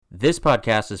This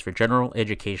podcast is for general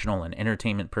educational and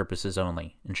entertainment purposes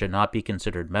only and should not be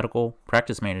considered medical,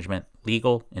 practice management,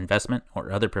 legal, investment,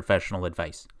 or other professional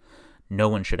advice. No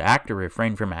one should act or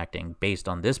refrain from acting based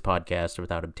on this podcast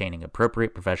without obtaining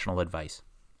appropriate professional advice.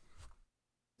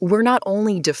 We're not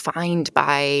only defined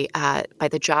by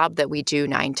the job that we do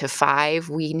 9 to 5.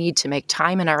 We need to make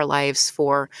time in our lives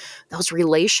for those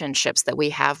relationships that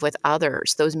we have with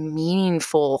others, those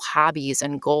meaningful hobbies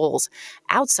and goals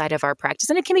outside of our practice.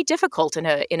 And it can be difficult in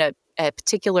a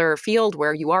particular field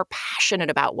where you are passionate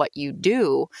about what you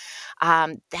do.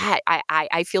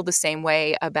 I feel the same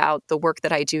way about the work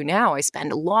that I do now. I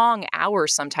spend long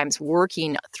hours sometimes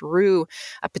working through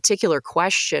a particular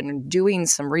question, doing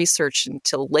some research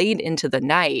until late into the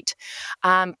night.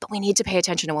 But we need to pay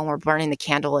attention to when we're burning the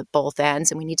candle at both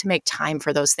ends, and we need to make time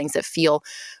for those things that feel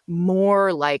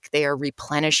more like they are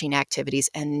replenishing activities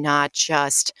and not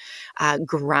just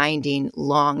grinding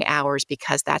long hours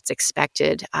because that's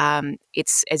expected.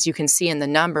 It's, as you can see in the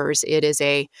numbers, it is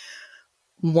a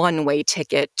one-way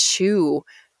ticket to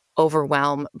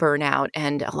overwhelm, burnout,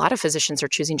 and a lot of physicians are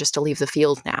choosing just to leave the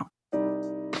field now.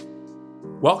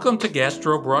 Welcome to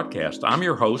Gastro Broadcast. I'm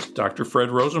your host, Dr. Fred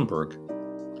Rosenberg.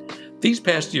 These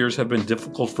past years have been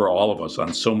difficult for all of us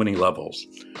on so many levels.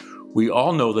 We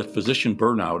all know that physician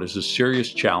burnout is a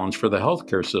serious challenge for the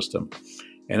healthcare system,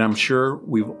 and I'm sure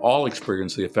we've all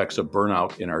experienced the effects of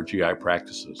burnout in our GI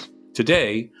practices.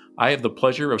 Today, I have the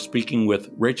pleasure of speaking with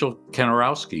Rachel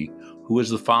Kanarowski, who is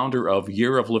the founder of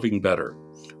Year of Living Better.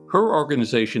 Her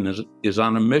organization is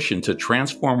on a mission to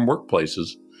transform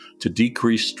workplaces to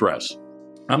decrease stress.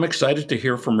 I'm excited to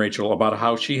hear from Rachel about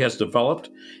how she has developed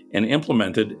and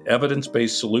implemented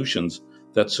evidence-based solutions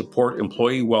that support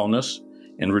employee wellness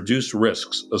and reduce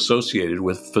risks associated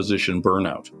with physician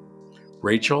burnout.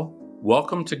 Rachel,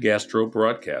 welcome to Gastro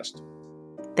Broadcast.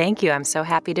 Thank you. I'm so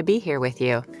happy to be here with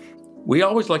you. We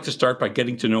always like to start by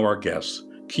getting to know our guests.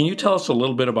 Can you tell us a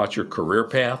little bit about your career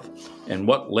path and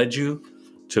what led you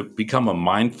to become a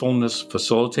mindfulness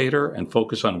facilitator and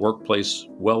focus on workplace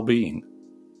well-being?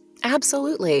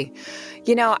 Absolutely.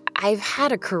 You know, I've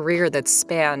had a career that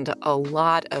spanned a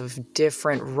lot of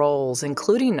different roles,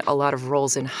 including a lot of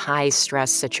roles in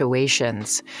high-stress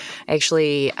situations. I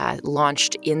actually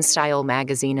launched InStyle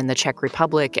magazine in the Czech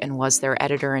Republic and was their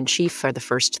editor-in-chief for the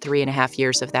first 3.5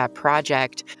 years of that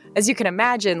project. As you can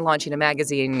imagine, launching a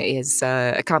magazine is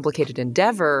a complicated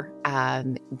endeavor,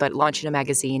 but launching a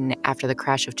magazine after the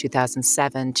crash of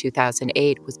 2007,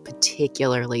 2008 was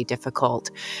particularly difficult.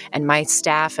 And my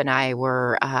staff and I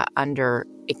were under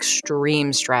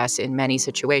extreme stress in many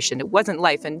situations. It wasn't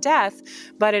life and death,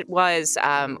 but it was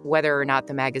whether or not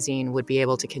the magazine would be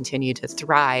able to continue to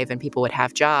thrive and people would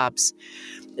have jobs.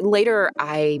 Later,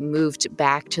 I moved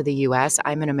back to the U.S.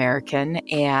 I'm an American,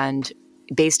 and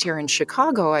based here in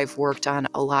Chicago, I've worked on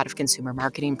a lot of consumer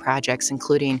marketing projects,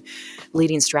 including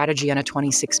leading strategy on a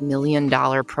 $26 million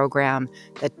program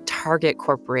that Target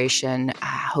Corporation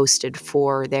hosted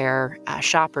for their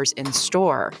shoppers in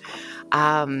store.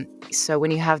 So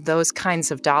when you have those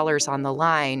kinds of dollars on the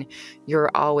line,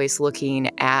 you're always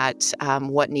looking at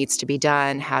what needs to be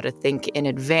done, how to think in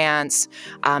advance.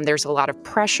 There's a lot of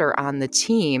pressure on the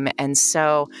team. And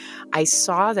so I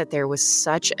saw that there was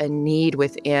such a need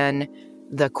within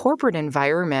the corporate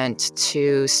environment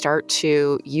to start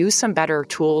to use some better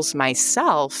tools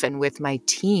myself and with my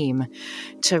team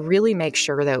to really make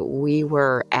sure that we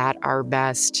were at our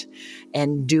best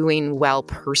and doing well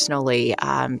personally.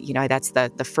 That's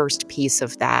the first piece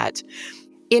of that.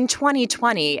 In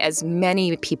 2020, as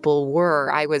many people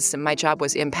were, my job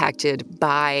was impacted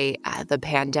by the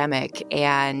pandemic,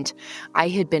 and I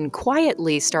had been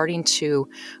quietly starting to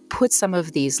put some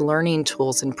of these learning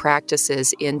tools and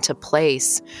practices into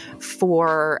place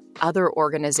for other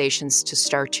organizations to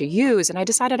start to use, and I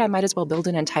decided I might as well build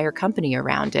an entire company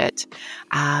around it.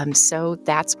 So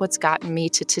that's what's gotten me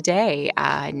to today.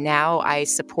 Now I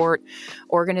support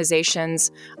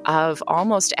organizations of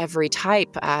almost every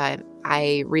type.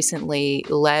 I recently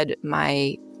led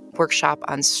my workshop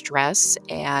on stress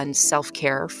and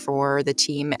self-care for the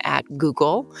team at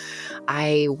Google.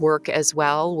 I work as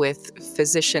well with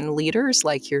physician leaders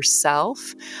like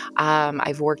yourself.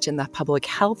 I've worked in the public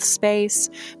health space,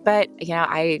 but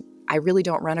I really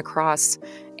don't run across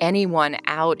anyone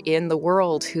out in the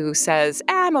world who says,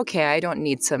 I'm okay, I don't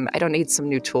need some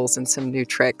new tools and some new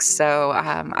tricks. So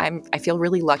I feel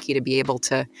really lucky to be able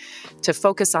to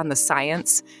focus on the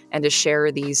science and to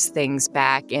share these things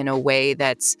back in a way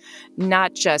that's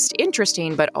not just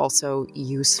interesting, but also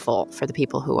useful for the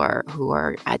people who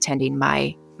are attending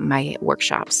my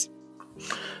workshops.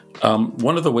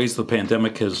 One of the ways the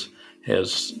pandemic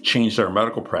has changed our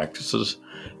medical practices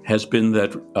has been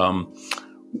that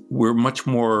we're much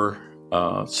more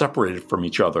separated from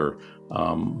each other.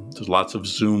 There's lots of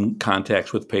Zoom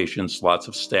contacts with patients, lots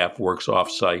of staff works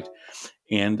off-site,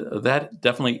 and that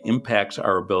definitely impacts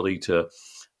our ability to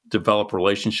develop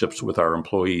relationships with our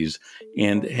employees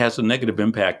and has a negative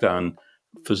impact on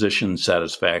physician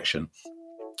satisfaction.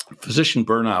 Physician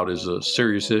burnout is a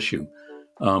serious issue.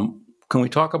 Can we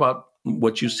talk about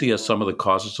what you see as some of the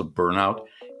causes of burnout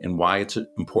and why it's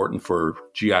important for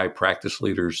GI practice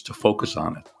leaders to focus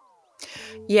on it?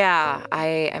 Yeah, I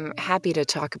am happy to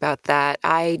talk about that.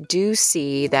 I do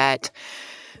see that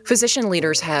physician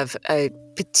leaders have a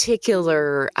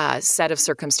particular set of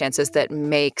circumstances that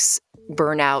makes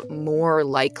burnout more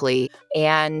likely.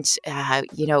 And,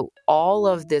 all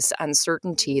of this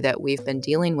uncertainty that we've been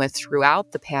dealing with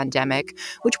throughout the pandemic,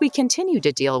 which we continue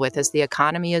to deal with as the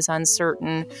economy is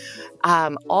uncertain,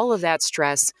 all of that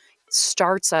stress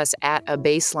starts us at a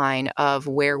baseline of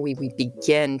where we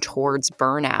begin towards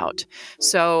burnout.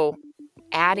 So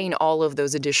adding all of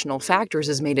those additional factors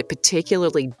has made it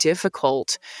particularly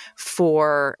difficult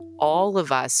for all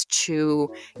of us to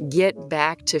get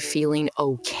back to feeling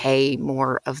okay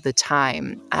more of the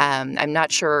time. I'm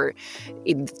not sure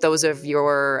if those in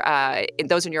your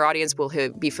audience will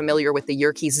be familiar with the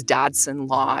Yerkes-Dodson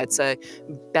law. It's a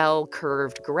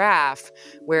bell-curved graph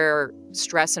where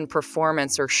stress and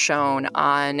performance are shown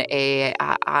on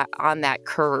that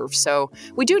curve. So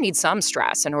we do need some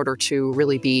stress in order to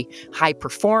really be high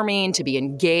performing, to be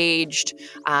engaged,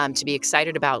 to be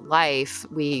excited about life.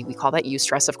 We call that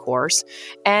eustress, of course.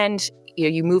 And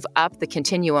you move up the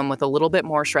continuum with a little bit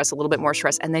more stress,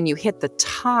 and then you hit the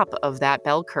top of that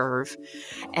bell curve.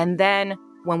 And then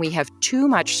when we have too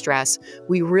much stress,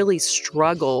 we really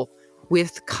struggle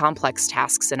with complex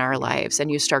tasks in our lives, and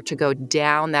you start to go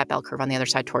down that bell curve on the other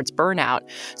side towards burnout.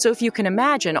 So if you can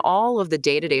imagine, all of the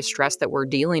day-to-day stress that we're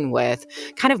dealing with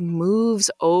kind of moves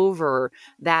over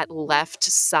that left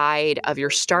side of your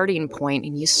starting point,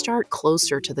 and you start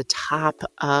closer to the top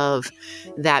of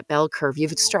that bell curve. You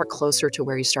start closer to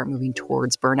where you start moving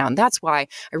towards burnout. And that's why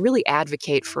I really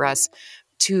advocate for us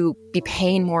to be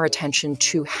paying more attention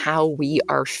to how we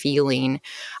are feeling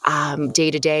day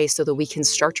to day so that we can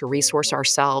start to resource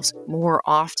ourselves more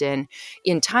often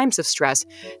in times of stress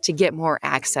to get more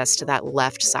access to that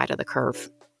left side of the curve.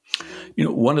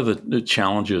 One of the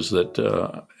challenges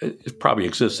that it probably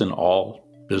exists in all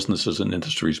businesses and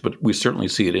industries, but we certainly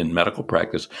see it in medical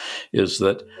practice, is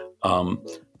that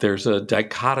there's a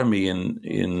dichotomy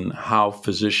in how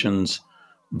physicians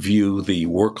view the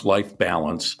work-life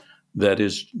balance that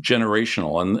is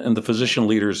generational, and the physician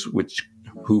leaders,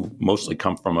 who mostly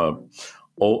come from a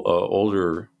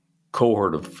older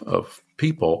cohort of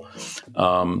people,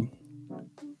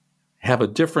 have a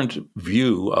different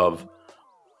view of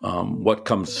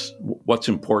what's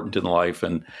important in life,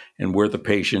 and where the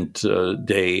patient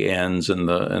day ends and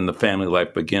the family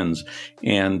life begins.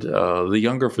 And the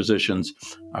younger physicians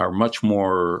are much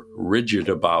more rigid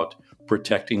about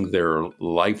protecting their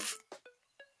life,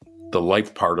 the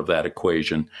life part of that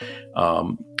equation.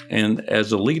 And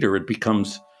as a leader, it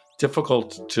becomes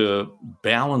difficult to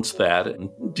balance that.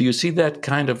 Do you see that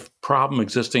kind of problem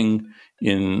existing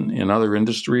in other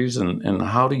industries? And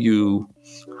how do you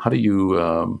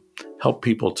help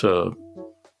people to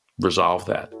resolve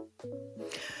that?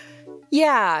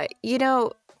 Yeah,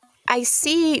 I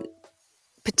see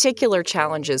particular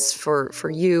challenges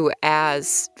for you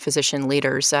as physician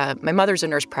leaders. My mother's a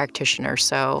nurse practitioner,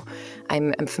 so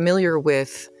I'm familiar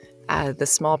with the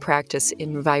small practice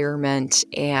environment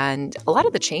and a lot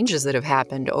of the changes that have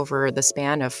happened over the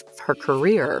span of her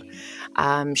career.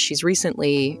 She's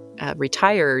recently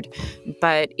retired,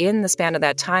 but in the span of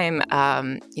that time,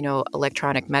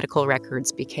 electronic medical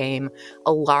records became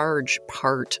a large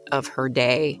part of her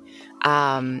day.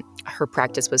 Her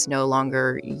practice was no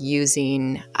longer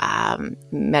using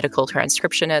medical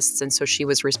transcriptionists, and so she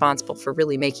was responsible for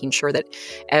really making sure that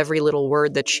every little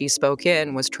word that she spoke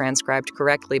in was transcribed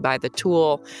correctly by the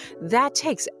tool. That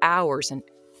takes hours and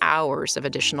hours of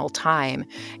additional time,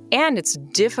 and it's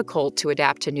difficult to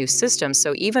adapt to new systems.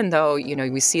 So even though,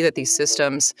 we see that these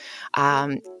systems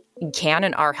can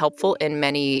and are helpful in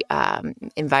many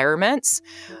environments,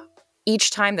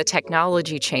 each time the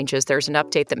technology changes, there's an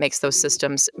update that makes those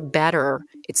systems better.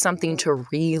 It's something to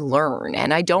relearn.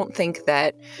 And I don't think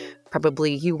that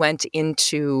probably you went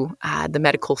into the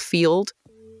medical field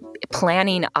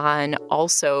planning on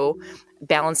also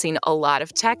balancing a lot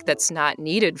of tech that's not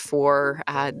needed for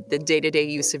the day-to-day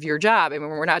use of your job. I mean,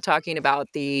 we're not talking about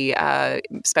the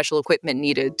special equipment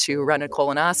needed to run a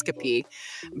colonoscopy,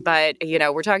 but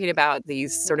we're talking about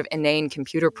these sort of inane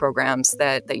computer programs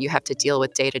that you have to deal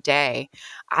with day to day.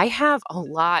 I have a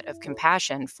lot of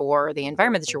compassion for the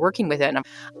environment that you're working within.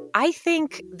 I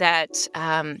think that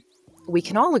we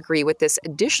can all agree with this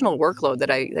additional workload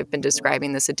that I've been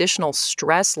describing, this additional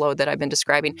stress load that I've been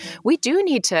describing. We do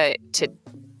need to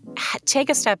take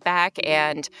a step back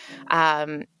and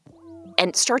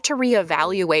start to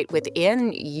reevaluate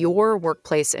within your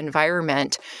workplace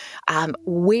environment.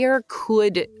 Where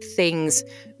could things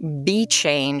be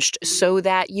changed so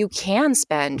that you can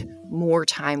spend more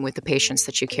time with the patients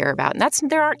that you care about? And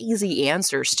there aren't easy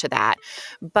answers to that.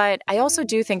 But I also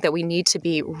do think that we need to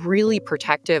be really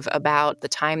protective about the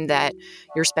time that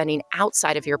you're spending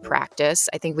outside of your practice.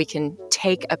 I think we can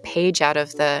take a page out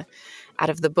of the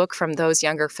book from those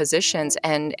younger physicians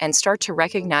and start to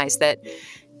recognize that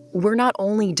we're not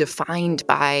only defined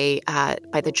by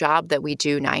the job that we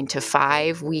do 9 to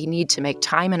 5. We need to make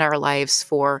time in our lives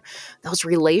for those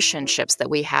relationships that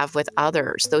we have with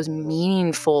others, those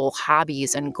meaningful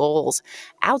hobbies and goals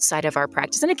outside of our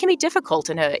practice. And it can be difficult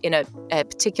in a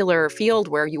particular field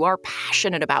where you are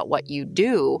passionate about what you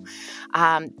do.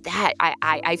 That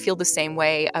I feel the same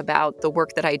way about the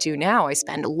work that I do now. I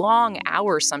spend long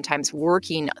hours sometimes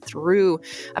working through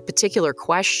a particular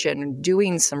question,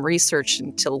 doing some research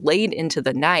until late into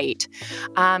the night.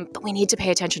 But we need to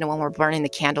pay attention to when we're burning the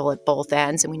candle at both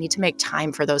ends, and we need to make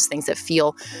time for those things that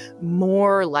feel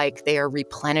more like they are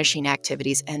replenishing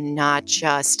activities and not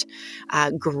just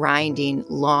grinding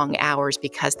long hours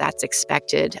because that's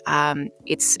expected.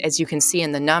 It's, as you can see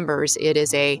in the numbers, it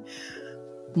is a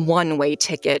one-way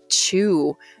ticket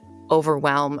to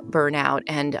overwhelm, burnout,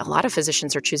 and a lot of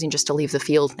physicians are choosing just to leave the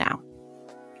field now.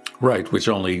 Right, which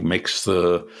only makes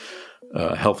the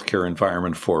healthcare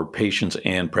environment for patients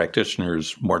and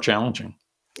practitioners more challenging.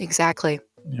 Exactly.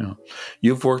 Yeah.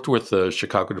 You've worked with the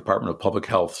Chicago Department of Public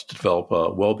Health to develop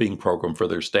a well-being program for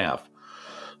their staff.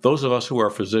 Those of us who are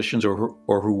physicians or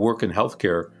who work in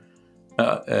healthcare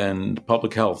and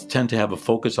public health tend to have a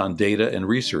focus on data and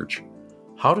research.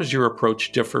 How does your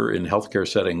approach differ in healthcare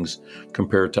settings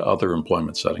compared to other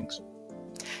employment settings?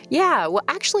 Yeah, well,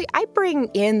 actually, I bring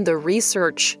in the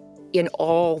research in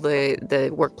all the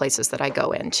workplaces that I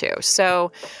go into. So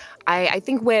I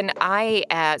think when I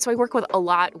work with a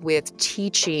lot with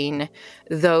teaching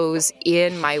those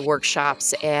in my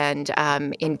workshops and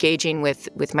engaging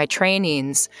with my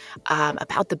trainings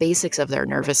about the basics of their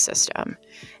nervous system.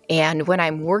 And when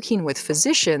I'm working with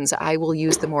physicians, I will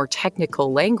use the more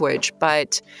technical language,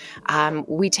 but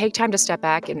we take time to step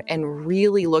back and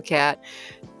really look at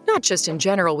not just in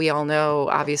general. We all know,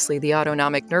 obviously, the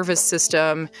autonomic nervous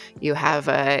system. You have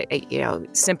a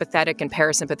sympathetic and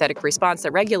parasympathetic response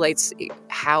that regulates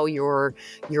how your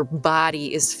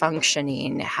body is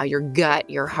functioning, how your gut,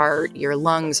 your heart, your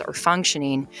lungs are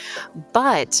functioning.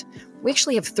 But we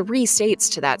actually have 3 states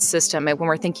to that system. And when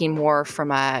we're thinking more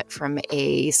from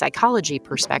a psychology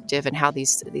perspective and how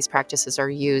these practices are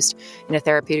used in a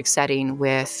therapeutic setting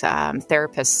with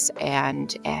therapists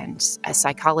and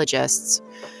psychologists,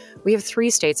 we have 3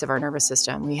 states of our nervous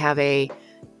system. We have a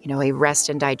rest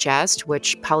and digest,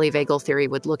 which polyvagal theory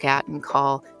would look at and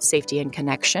call safety and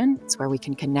connection. It's where we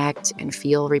can connect and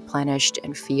feel replenished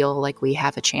and feel like we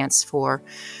have a chance for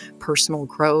personal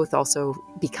growth, also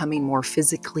becoming more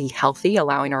physically healthy,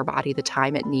 allowing our body the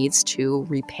time it needs to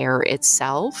repair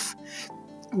itself.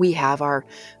 We have our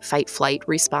fight-flight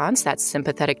response, that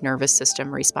sympathetic nervous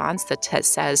system response that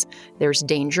says there's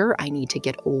danger, I need to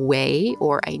get away,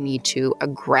 or I need to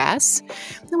aggress.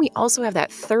 Then we also have that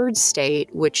 3rd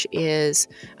state, which is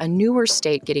a newer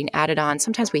state getting added on.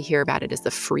 Sometimes we hear about it as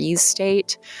the freeze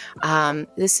state.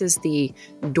 This is the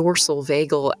dorsal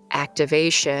vagal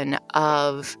activation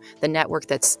of the network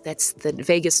that's the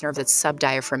vagus nerve that's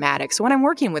subdiaphragmatic. So when I'm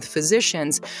working with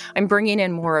physicians, I'm bringing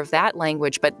in more of that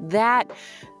language, but that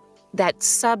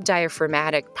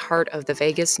subdiaphragmatic part of the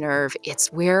vagus nerve, it's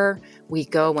where we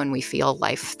go when we feel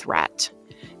life threat.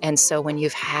 And so when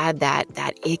you've had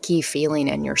that icky feeling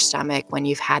in your stomach, when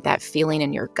you've had that feeling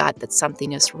in your gut that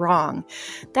something is wrong,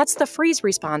 that's the freeze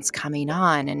response coming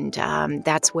on. And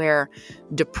that's where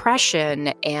depression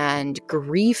and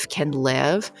grief can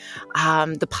live.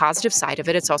 The positive side of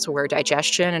it, it's also where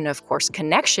digestion and, of course,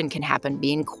 connection can happen.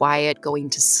 Being quiet, going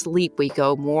to sleep, we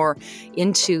go more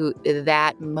into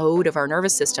that mode of our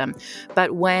nervous system.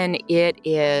 But when it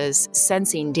is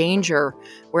sensing danger,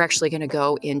 we're actually going to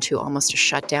go into almost a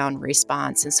shutdown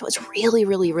response. And so it's really,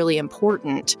 really, really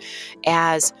important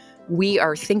as we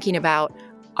are thinking about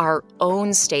our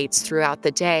own states throughout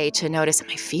the day to notice, am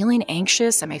I feeling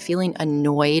anxious? Am I feeling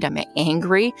annoyed? Am I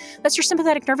angry? That's your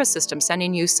sympathetic nervous system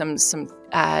sending you some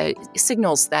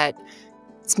signals that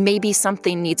maybe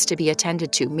something needs to be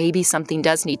attended to. Maybe something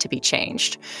does need to be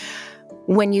changed.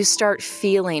 When you start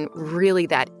feeling really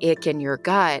that ick in your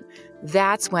gut,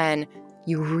 that's when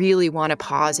you really want to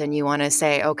pause and you want to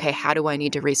say, okay, how do I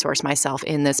need to resource myself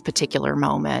in this particular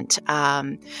moment?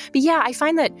 But yeah, I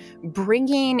find that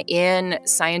bringing in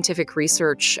scientific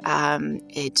research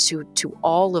to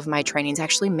all of my trainings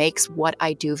actually makes what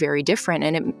I do very different.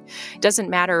 And it doesn't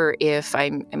matter if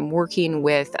I'm working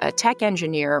with a tech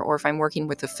engineer or if I'm working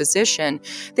with a physician.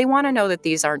 They want to know that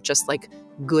these aren't just like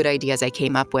good ideas I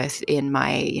came up with in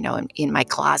my, in my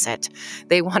closet.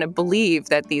 They want to believe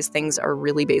that these things are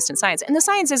really based in science. And the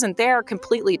science isn't there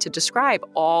completely to describe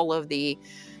all of the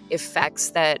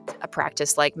effects that a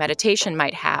practice like meditation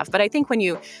might have. But I think when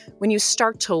you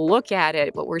start to look at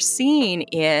it, what we're seeing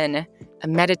in a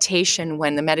meditation,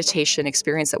 when the meditation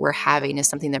experience that we're having is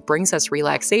something that brings us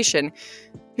relaxation,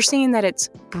 you're seeing that it's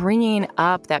bringing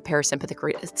up that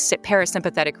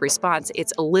parasympathetic response.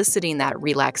 It's eliciting that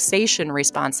relaxation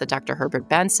response that Dr. Herbert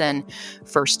Benson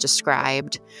first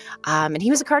described. And he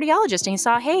was a cardiologist, and he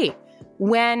saw, hey,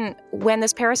 when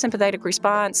this parasympathetic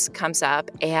response comes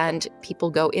up and people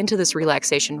go into this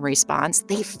relaxation response,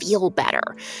 they feel better.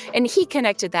 And he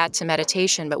connected that to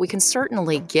meditation, but we can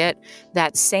certainly get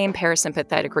that same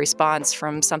parasympathetic response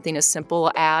from something as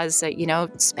simple as,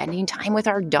 spending time with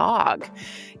our dog,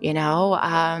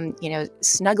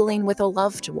 snuggling with a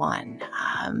loved one,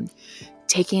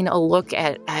 taking a look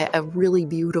at a really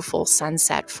beautiful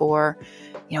sunset for,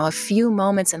 a few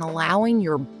moments and allowing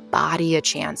your body a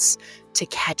chance to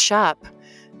catch up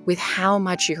with how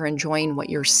much you're enjoying what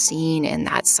you're seeing in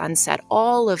that sunset.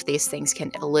 All of these things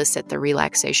can elicit the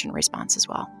relaxation response as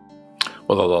well.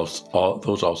 Well,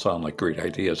 those all sound like great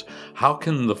ideas. How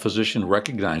can the physician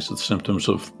recognize the symptoms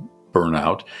of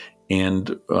burnout,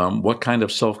 and what kind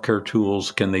of self-care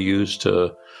tools can they use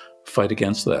to fight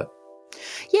against that?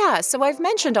 Yeah, so I've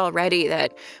mentioned already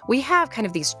that we have kind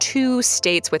of these two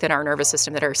states within our nervous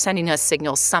system that are sending us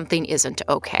signals something isn't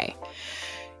okay.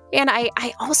 And I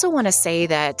also want to say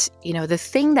that, the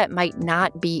thing that might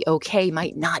not be okay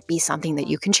might not be something that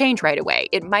you can change right away.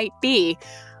 It might be,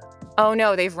 oh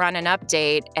no, they've run an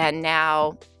update and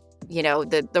now,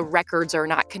 the records are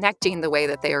not connecting the way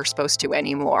that they are supposed to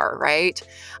anymore, right?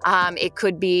 It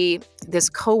could be this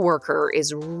coworker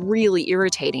is really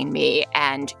irritating me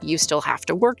and you still have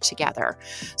to work together.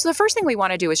 So the first thing we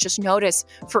want to do is just notice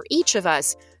for each of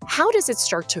us, how does it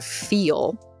start to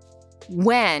feel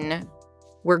when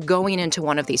we're going into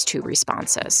one of these two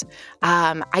responses?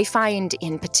 I find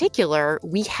in particular,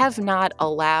 we have not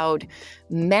allowed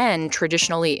men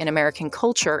traditionally in American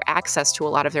culture access to a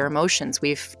lot of their emotions.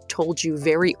 We've told you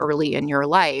very early in your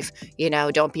life,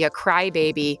 don't be a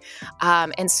crybaby.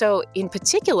 And so in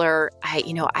particular,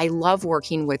 I love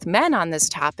working with men on this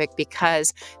topic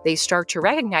because they start to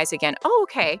recognize again, oh,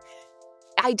 okay,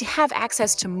 I have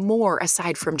access to more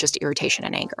aside from just irritation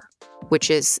and anger,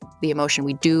 which is the emotion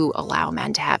we do allow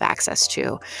men to have access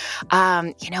to.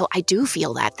 I do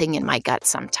feel that thing in my gut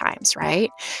sometimes, right?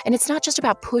 And it's not just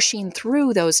about pushing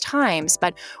through those times,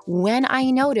 but when I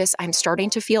notice I'm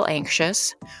starting to feel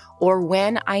anxious, or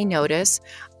when I notice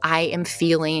I am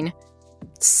feeling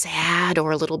sad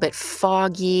or a little bit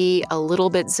foggy, a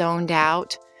little bit zoned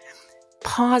out,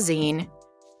 pausing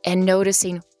and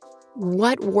noticing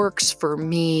what works for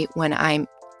me when I'm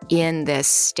in this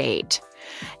state.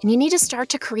 And you need to start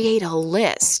to create a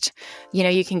list.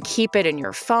 You can keep it in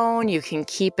your phone. You can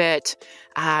keep it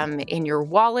in your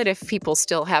wallet if people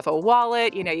still have a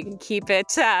wallet. You can keep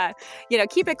it,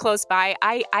 keep it close by.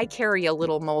 I carry a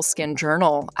little moleskin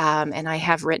journal, and I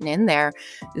have written in there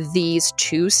these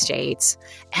two states,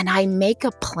 and I make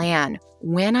a plan.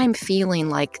 When I'm feeling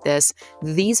like this,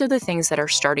 these are the things that are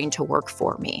starting to work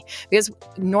for me. Because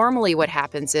normally what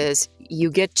happens is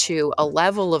you get to a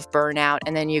level of burnout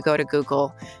and then you go to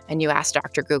Google and you ask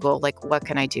Dr. Google, what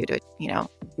can I do to,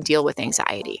 deal with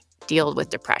anxiety, deal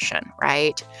with depression,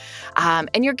 right?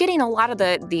 And you're getting a lot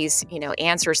of these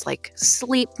answers like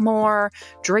sleep more,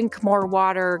 drink more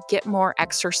water, get more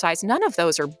exercise. None of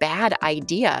those are bad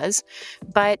ideas,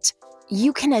 but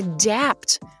you can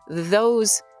adapt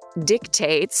those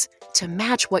dictates to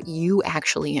match what you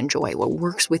actually enjoy, what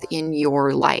works within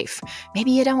your life.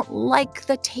 Maybe you don't like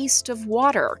the taste of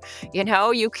water.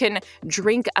 You can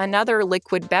drink another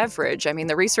liquid beverage. I mean,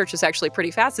 the research is actually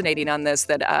pretty fascinating on this,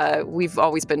 that we've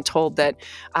always been told that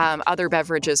other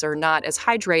beverages are not as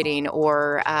hydrating,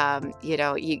 or,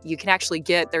 you can actually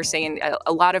get, they're saying,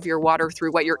 a lot of your water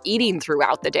through what you're eating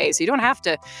throughout the day. So you don't have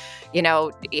to,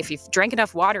 if you've drank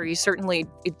enough water, you certainly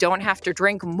don't have to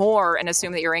drink more and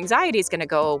assume that your anxiety is going to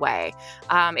go away.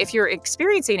 If you're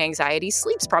experiencing anxiety,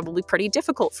 sleep's probably pretty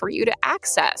difficult for you to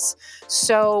access.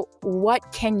 So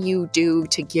what can you do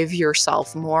to give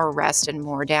yourself more rest and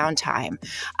more downtime?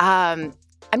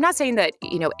 I'm not saying that,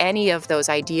 any of those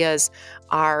ideas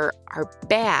are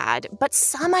bad, but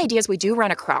some ideas we do run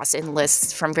across in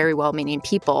lists from very well-meaning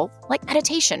people, like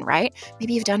meditation, right?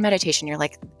 Maybe you've done meditation. You're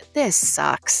like, this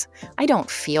sucks. I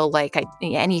don't feel like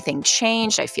anything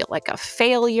changed. I feel like a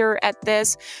failure at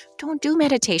this. Don't do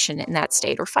meditation in that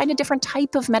state, or find a different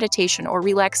type of meditation or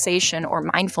relaxation or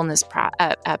mindfulness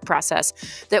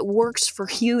process that works for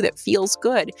you, that feels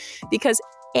good. Because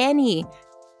any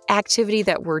activity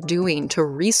that we're doing to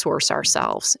resource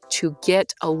ourselves, to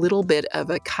get a little bit of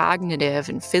a cognitive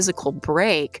and physical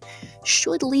break,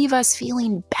 should leave us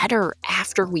feeling better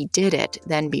after we did it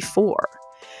than before.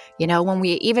 When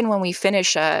we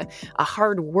finish a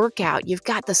hard workout, you've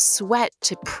got the sweat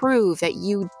to prove that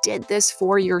you did this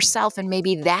for yourself, and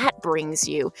maybe that brings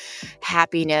you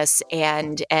happiness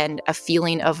and a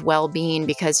feeling of well-being,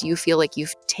 because you feel like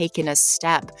you've taken a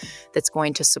step that's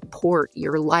going to support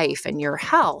your life and your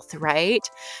health, right?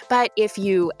 But if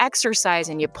you exercise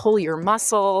and you pull your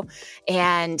muscle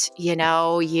and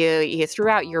you threw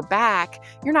out your back,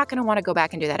 you're not going to want to go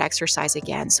back and do that exercise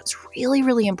again. So it's really,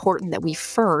 really important that we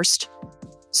first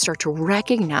start to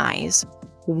recognize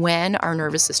when our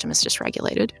nervous system is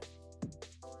dysregulated.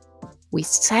 We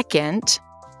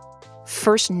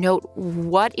first note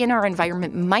what in our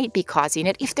environment might be causing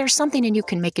it. If there's something and you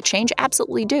can make a change,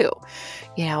 absolutely do.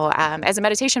 As a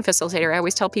meditation facilitator, I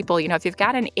always tell people, if you've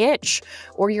got an itch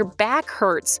or your back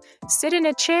hurts, sit in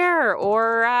a chair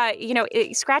or,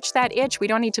 scratch that itch. We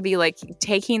don't need to be like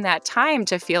taking that time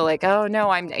to feel like, oh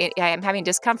no, I'm having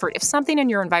discomfort. If something in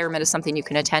your environment is something you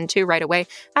can attend to right away,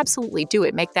 absolutely do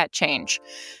it. Make that change.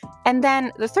 And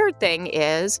then the third thing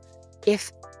is,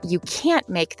 if you can't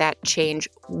make that change,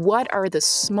 what are the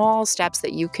small steps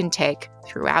that you can take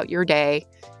throughout your day,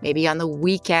 maybe on the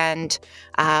weekend,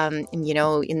 in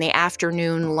the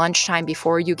afternoon, lunchtime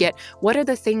before you what are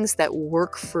the things that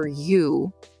work for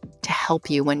you to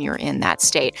help you when you're in that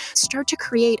state? Start to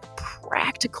create a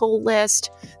practical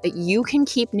list that you can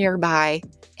keep nearby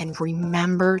and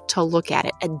remember to look at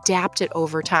it, adapt it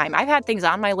over time. I've had things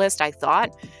on my list I thought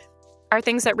are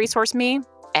things that resource me,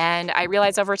 and I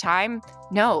realized over time,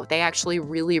 no, they actually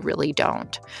really, really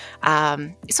don't.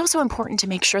 It's also important to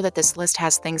make sure that this list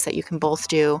has things that you can both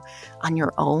do on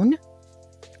your own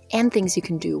and things you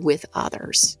can do with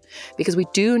others. Because we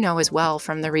do know as well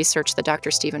from the research that Dr.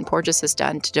 Stephen Porges has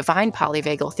done to define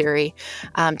polyvagal theory,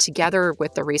 together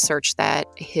with the research that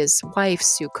his wife,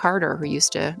 Sue Carter, who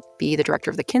used to be the director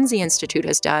of the Kinsey Institute,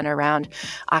 has done around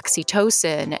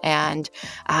oxytocin and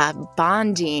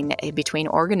bonding between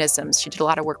organisms. She did a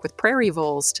lot of work with prairie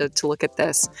voles to look at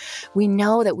this. We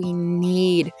know that we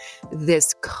need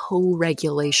this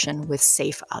co-regulation with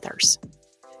safe others.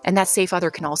 And that safe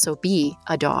other can also be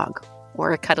a dog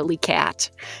or a cuddly cat.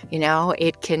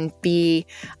 It can be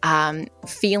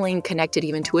feeling connected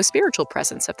even to a spiritual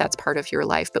presence if that's part of your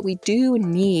life. But we do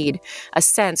need a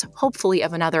sense, hopefully,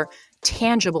 of another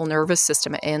tangible nervous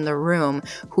system in the room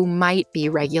who might be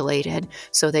regulated,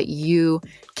 so that you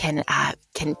can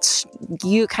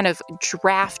you kind of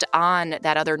draft on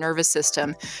that other nervous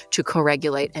system to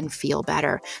co-regulate and feel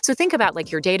better. So think about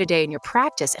like your day-to-day and your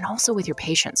practice, and also with your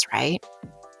patients, right?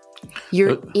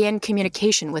 You're in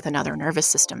communication with another nervous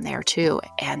system there too.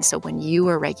 And so when you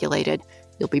are regulated,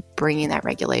 you'll be bringing that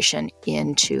regulation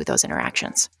into those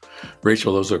interactions.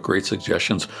 Rachel, those are great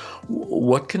suggestions.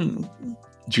 What can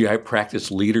GI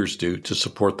practice leaders do to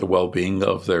support the well-being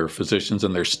of their physicians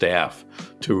and their staff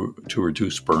to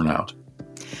reduce burnout?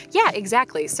 Yeah,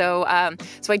 exactly. So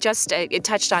I just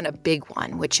touched on a big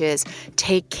one, which is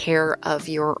take care of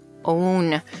your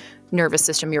own nervous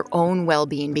system, your own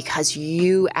well-being, because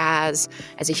you as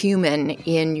a human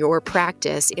in your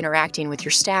practice, interacting with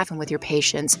your staff and with your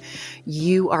patients,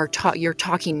 you're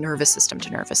talking nervous system to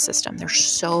nervous system. There's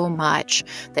so much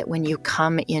that when you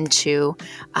come into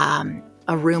a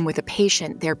a room with a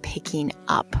patient, they're picking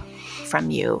up from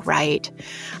you, right?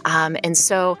 And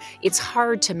so it's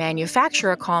hard to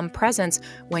manufacture a calm presence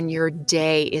when your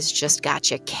day is just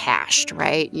got you cashed,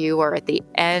 right? You are at the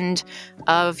end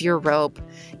of your rope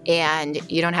and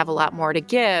you don't have a lot more to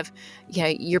give.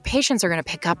 Your patients are going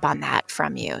to pick up on that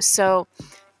from you. So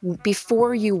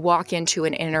before you walk into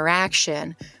an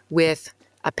interaction with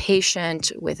a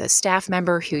patient, with a staff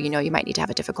member who you might need to have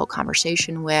a difficult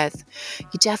conversation with,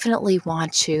 you definitely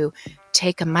want to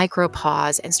take a micro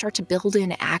pause and start to build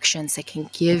in actions that can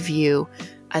give you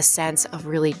a sense of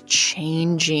really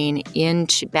changing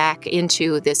back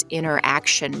into this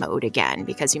interaction mode again,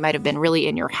 because you might have been really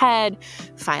in your head,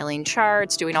 filing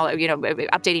charts, doing all,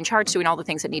 updating charts, doing all the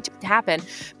things that need to happen.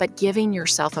 But giving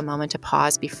yourself a moment to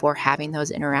pause before having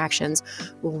those interactions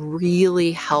will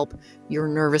really help your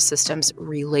nervous systems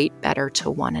relate better to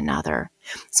one another.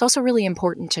 It's also really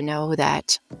important to know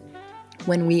that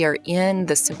when we are in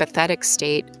the sympathetic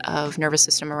state of nervous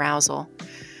system arousal,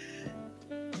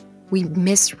 we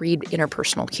misread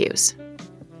interpersonal cues.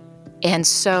 And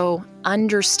so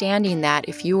understanding that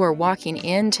if you are walking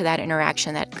into that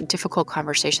interaction, that difficult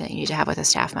conversation that you need to have with a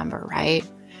staff member, right?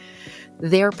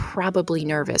 They're probably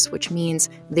nervous, which means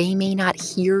they may not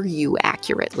hear you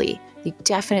accurately. They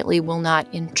definitely will not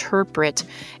interpret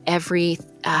every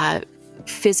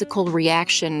physical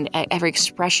reaction, every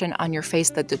expression on your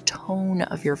face, the tone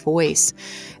of your voice.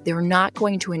 They're not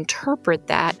going to interpret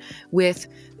that with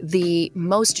the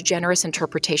most generous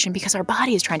interpretation, because our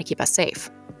body is trying to keep us safe.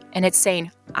 And it's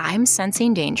saying, I'm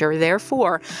sensing danger,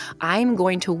 therefore, I'm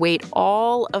going to weight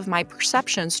all of my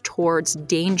perceptions towards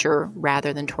danger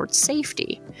rather than towards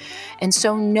safety. And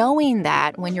so knowing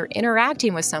that when you're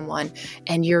interacting with someone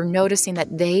and you're noticing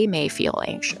that they may feel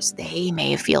anxious, they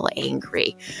may feel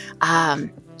angry,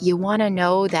 you want to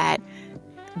know that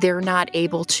they're not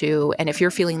able to, and if you're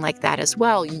feeling like that as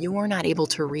well, you're not able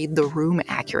to read the room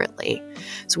accurately.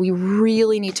 So we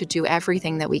really need to do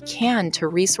everything that we can to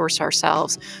resource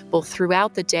ourselves, both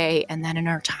throughout the day and then in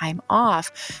our time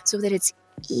off, so that it's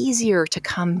easier to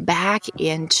come back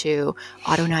into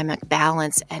autonomic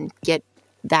balance and get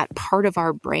that part of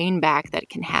our brain back that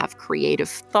can have creative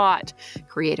thought,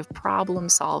 creative problem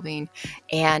solving,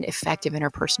 and effective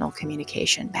interpersonal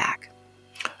communication back.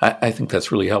 I think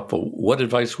that's really helpful. What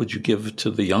advice would you give to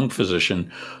the young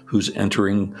physician who's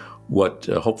entering what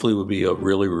hopefully would be a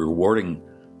really rewarding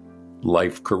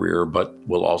life career, but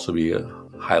will also be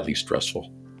highly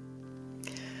stressful?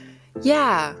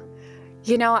 Yeah.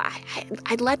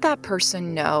 I'd let that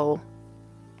person know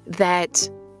that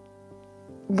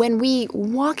when we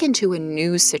walk into a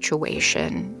new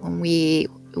situation,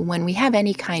 when we have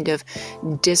any kind of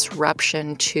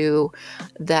disruption to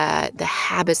the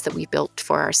habits that we built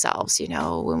for ourselves,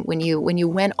 when you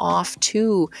went off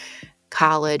to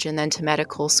college and then to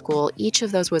medical school, each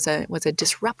of those was a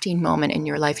disrupting moment in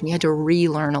your life, and you had to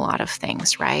relearn a lot of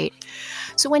things, right?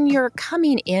 So when you're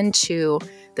coming into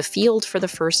the field for the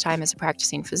first time as a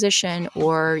practicing physician,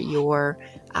 or you're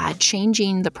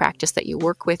changing the practice that you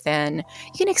work within,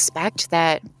 you can expect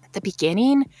that at the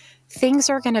beginning, things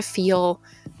are going to feel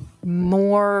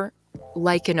more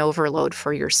like an overload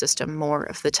for your system more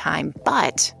of the time.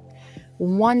 But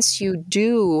once you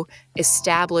do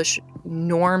establish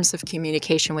norms of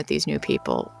communication with these new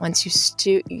people, once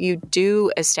you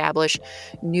do establish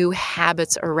new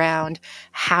habits around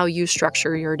how you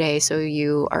structure your day so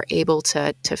you are able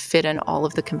to fit in all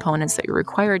of the components that you're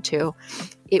required to,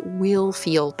 it will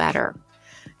feel better.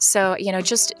 So,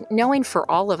 just knowing for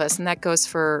all of us, and that goes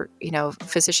for,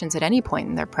 physicians at any point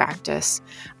in their practice,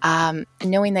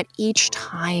 knowing that each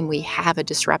time we have a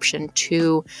disruption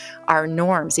to our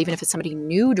norms, even if it's somebody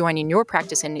new joining your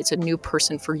practice and it's a new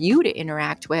person for you to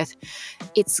interact with,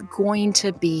 it's going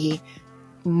to be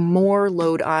more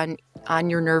load on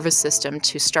your nervous system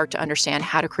to start to understand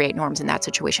how to create norms in that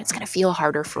situation. It's going to feel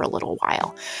harder for a little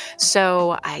while.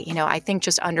 So, I think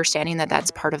just understanding that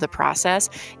that's part of the process,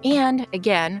 and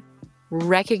again,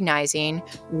 recognizing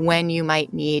when you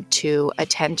might need to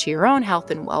attend to your own health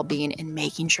and well-being, and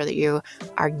making sure that you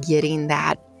are getting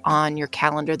that on your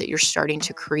calendar, that you're starting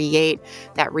to create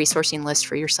that resourcing list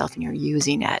for yourself and you're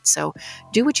using it. So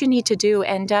do what you need to do,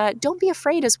 and don't be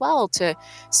afraid as well to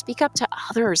speak up to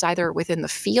others, either within the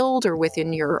field or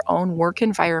within your own work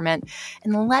environment,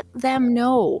 and let them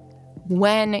know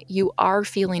when you are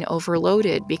feeling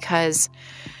overloaded, because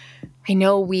I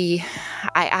know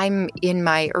I'm in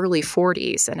my early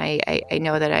 40s, and I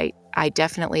know that I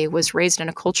definitely was raised in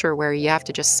a culture where you have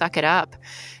to just suck it up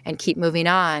and keep moving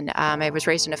on. I was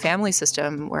raised in a family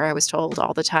system where I was told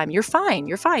all the time, you're fine,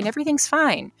 everything's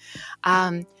fine.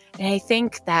 And I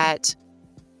think that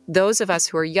those of us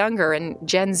who are younger, and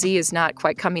Gen Z is not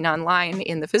quite coming online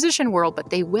in the physician world, but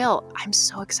they will. I'm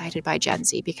so excited by Gen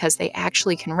Z because they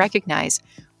actually can recognize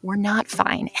we're not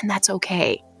fine, and that's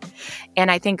okay.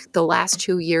 And I think the last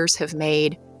 2 years have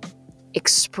made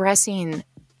expressing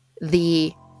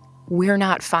the we're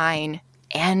not fine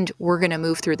and we're going to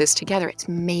move through this together. It's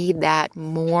made that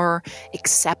more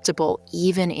acceptable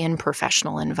even in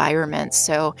professional environments.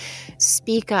 So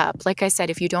speak up. Like I said,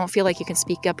 if you don't feel like you can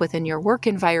speak up within your work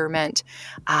environment,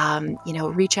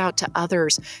 reach out to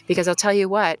others, because I'll tell you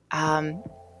what,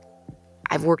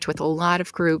 I've worked with a lot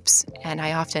of groups, and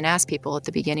I often ask people at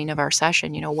the beginning of our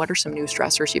session, what are some new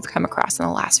stressors you've come across in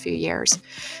the last few years?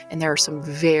 And there are some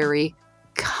very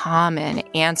common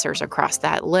answers across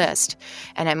that list.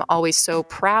 And I'm always so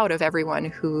proud of everyone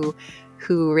who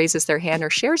raises their hand or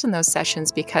shares in those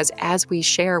sessions, because as we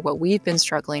share what we've been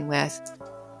struggling with,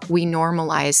 we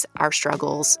normalize our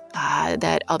struggles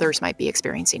that others might be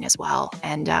experiencing as well.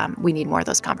 And we need more of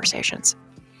those conversations.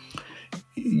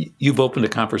 You've opened a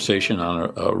conversation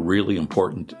on a really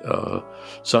important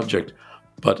subject,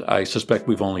 but I suspect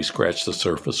we've only scratched the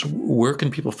surface. Where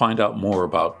can people find out more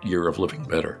about Year of Living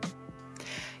Better?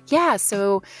 Yeah,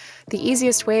 so the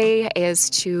easiest way is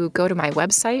to go to my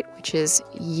website, which is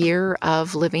Year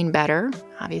of Living Better.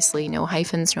 Obviously, no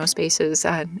hyphens, no spaces,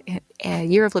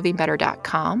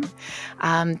 yearoflivingbetter.com.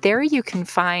 There you can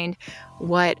find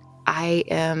what I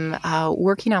am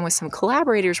working on with some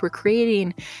collaborators. We're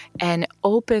creating an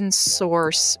open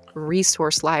source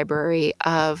resource library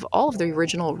of all of the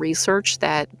original research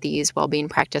that these well-being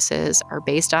practices are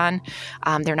based on.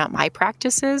 They're not my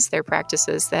practices. They're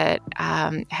practices that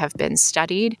have been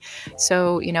studied.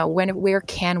 So, where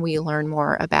can we learn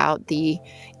more about the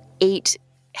 8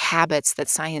 habits that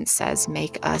science says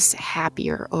make us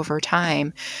happier over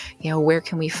time? Where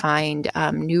can we find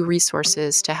new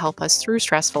resources to help us through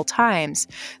stressful times?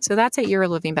 So that's at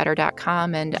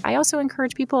yearoflivingbetter.com. And I also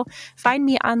encourage people, find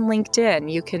me on LinkedIn.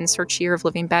 You can search Year of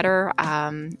Living Better.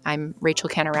 I'm Rachel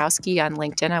Kanarowski on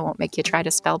LinkedIn. I won't make you try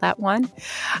to spell that one.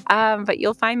 But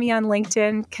you'll find me on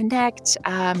LinkedIn. Connect.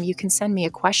 You can send me a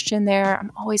question there.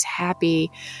 I'm always happy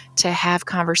to have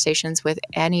conversations with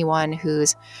anyone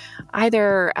who's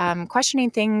either questioning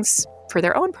things for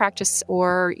their own practice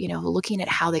or, looking at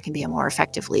how they can be a more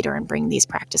effective leader and bring these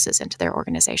practices into their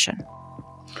organization.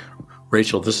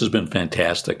 Rachel, this has been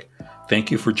fantastic. Thank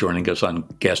you for joining us on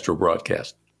Gastro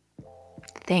Broadcast.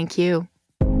 Thank you.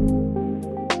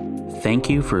 Thank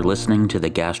you for listening to the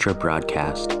Gastro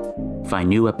Broadcast. Find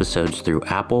new episodes through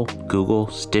Apple,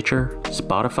 Google, Stitcher,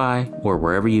 Spotify, or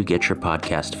wherever you get your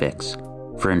podcast fix.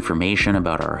 For information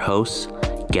about our hosts,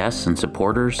 guests, and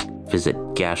supporters, visit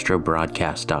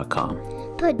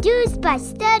gastrobroadcast.com. Produced by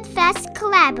Steadfast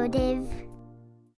Collaborative.